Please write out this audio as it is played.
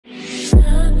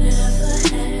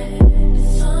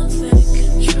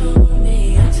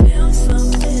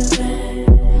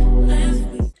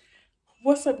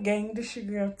up, gang? This your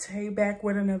girl Tay back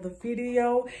with another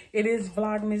video. It is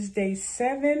Vlogmas day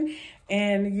 7,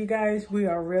 and you guys, we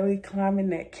are really climbing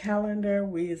that calendar.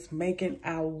 We is making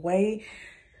our way.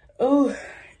 Oh,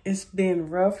 it's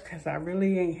been rough because I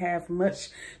really ain't have much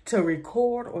to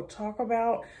record or talk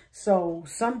about. So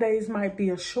some days might be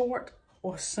a short,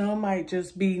 or some might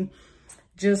just be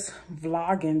just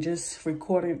vlogging, just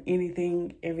recording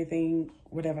anything, everything,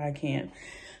 whatever I can.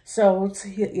 So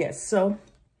yes, so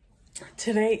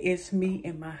today is me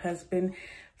and my husband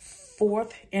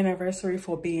 4th anniversary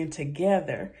for being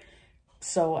together.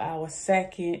 So our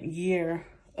 2nd year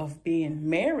of being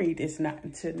married is not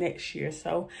until next year.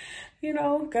 So, you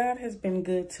know, God has been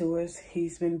good to us.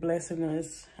 He's been blessing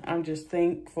us. I'm just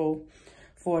thankful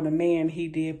for the man he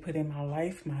did put in my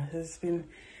life, my husband.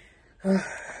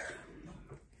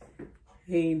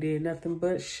 He ain't did nothing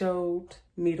but showed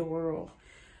me the world.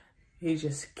 He's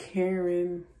just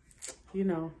caring, you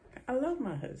know. I love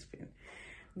my husband.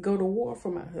 Go to war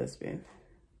for my husband.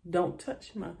 Don't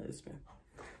touch my husband.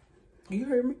 You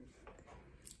heard me?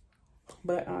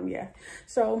 But yeah.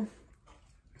 So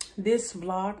this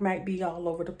vlog might be all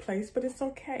over the place, but it's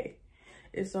okay.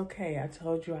 It's okay. I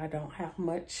told you I don't have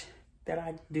much that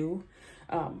I do.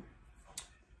 I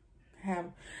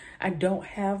don't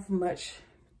have much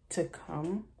to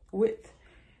come with.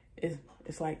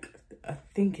 It's like a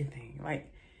thinking thing.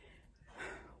 Like,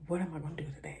 what am I gonna do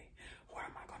today? What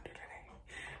am I gonna do today?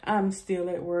 I'm still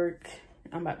at work.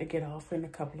 I'm about to get off in a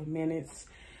couple of minutes.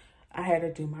 I had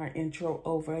to do my intro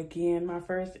over again. My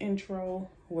first intro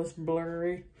was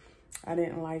blurry. I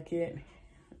didn't like it.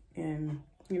 And,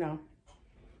 you know,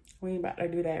 we ain't about to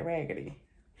do that raggedy.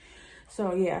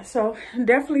 So, yeah. So,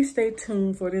 definitely stay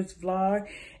tuned for this vlog.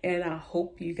 And I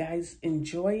hope you guys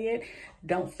enjoy it.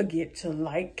 Don't forget to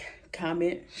like,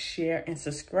 comment, share, and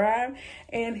subscribe.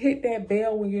 And hit that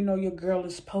bell when you know your girl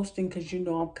is posting, because you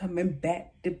know I'm coming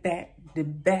back to back to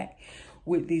back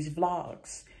with these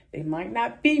vlogs. They might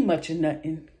not be much of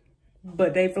nothing,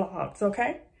 but they vlogs,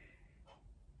 okay?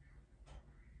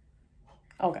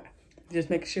 Okay. Just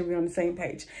making sure we're on the same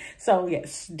page. So,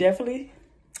 yes, definitely.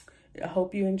 I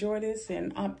hope you enjoy this,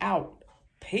 and I'm out.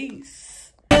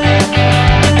 Peace.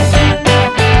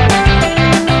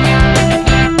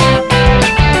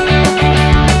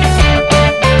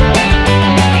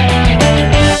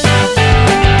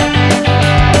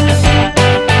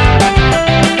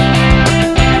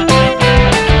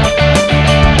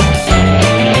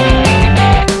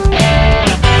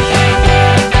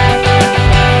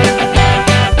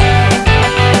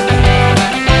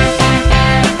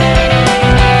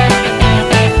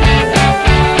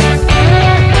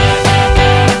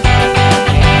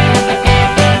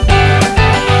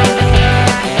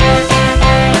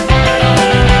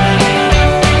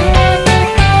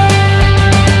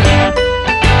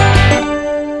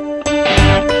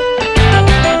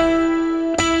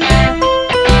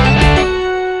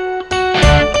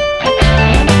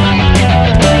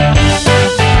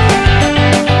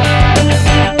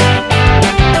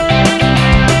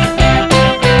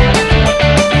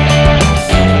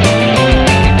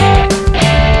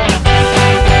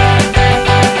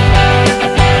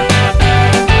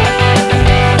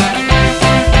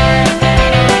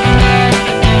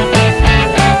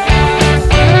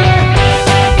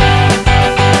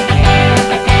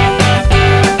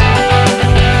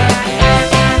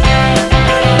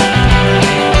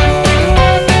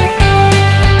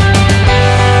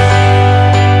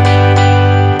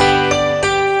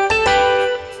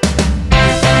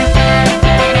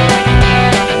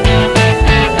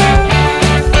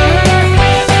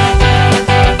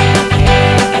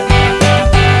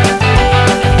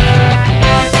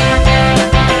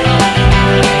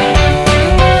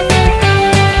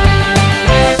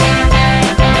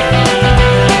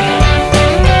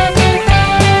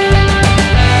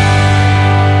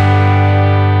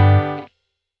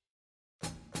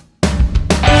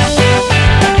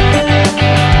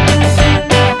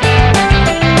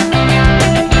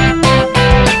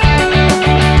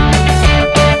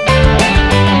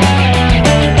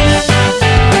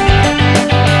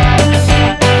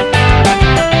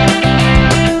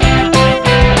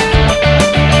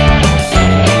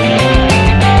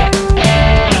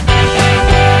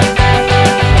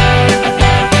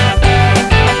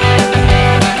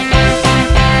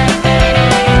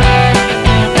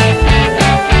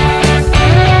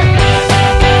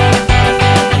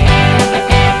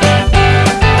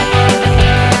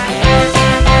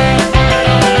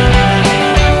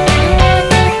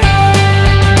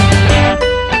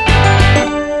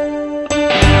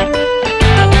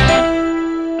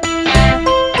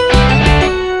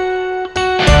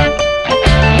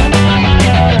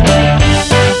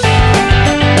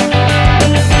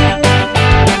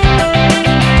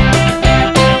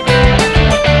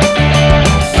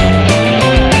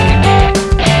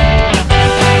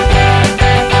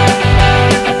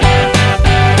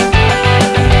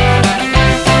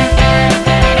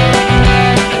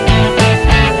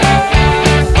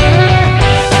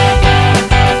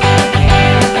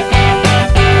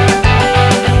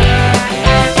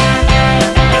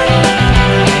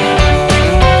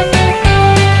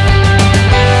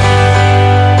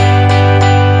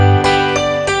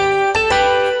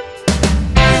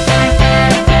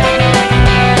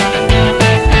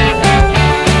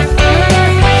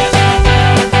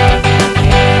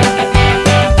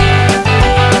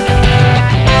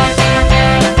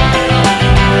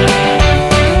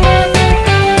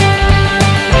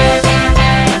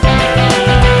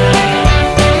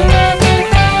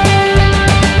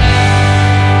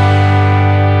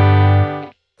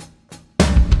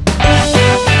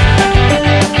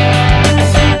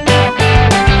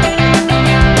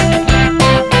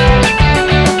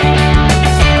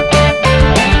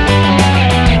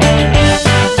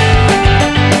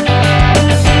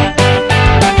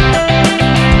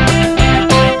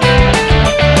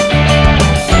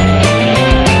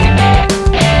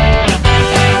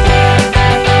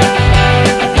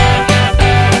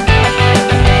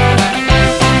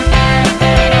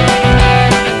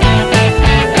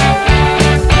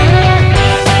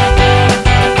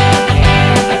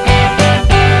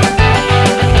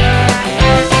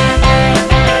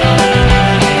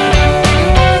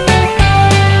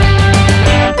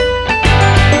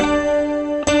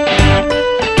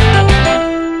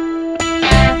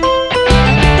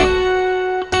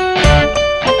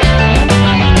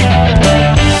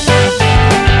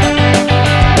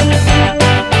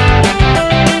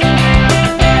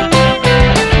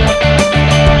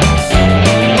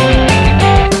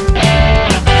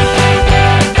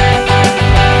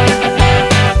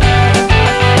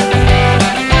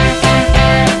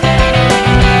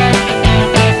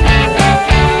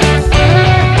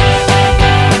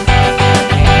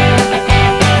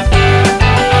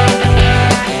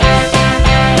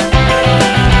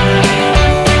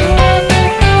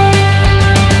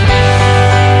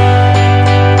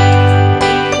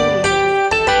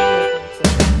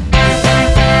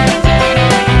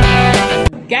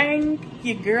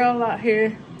 girl out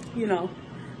here, you know,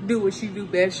 do what she do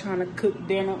best, trying to cook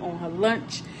dinner on her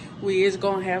lunch. We is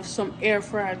gonna have some air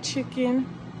fried chicken.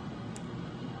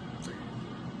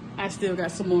 I still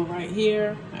got some more right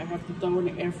here. I have to throw in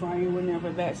the air fryer whenever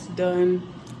that's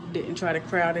done. Didn't try to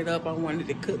crowd it up. I wanted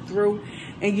to cook through.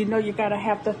 And you know you gotta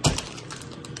have to,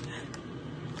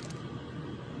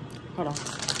 hold on.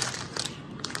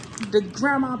 The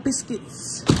grandma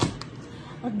biscuits.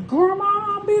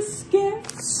 Grandma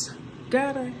biscuits.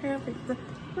 Gotta have it. The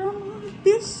grandma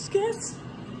biscuits.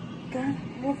 Gotta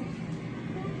have it.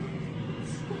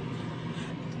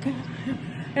 Gotta have it.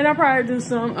 And I'll probably do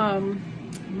some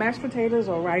mashed potatoes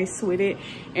or rice with it,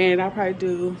 and I'll probably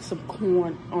do some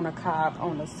corn on a cob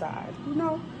on the side. You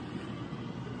know,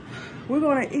 we're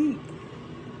gonna eat.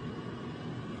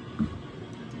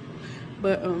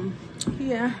 But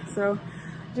yeah, so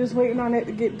just waiting on it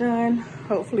to get done.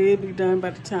 Hopefully it'll be done by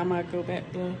the time I go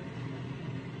back to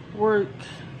work.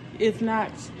 If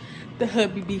not, the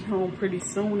hubby be home pretty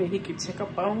soon and he can check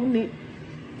up on it.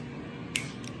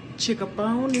 Check up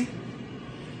on it.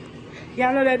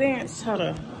 Y'all know that dance? Hold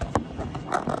on.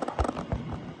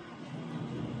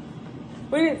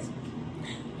 What is it?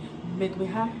 Make me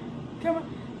high. Come on,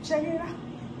 check it out.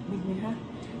 Make me high.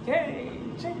 Hey,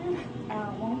 check it out. I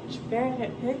want you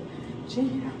bad. Hey, check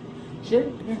it out. Check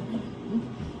it out.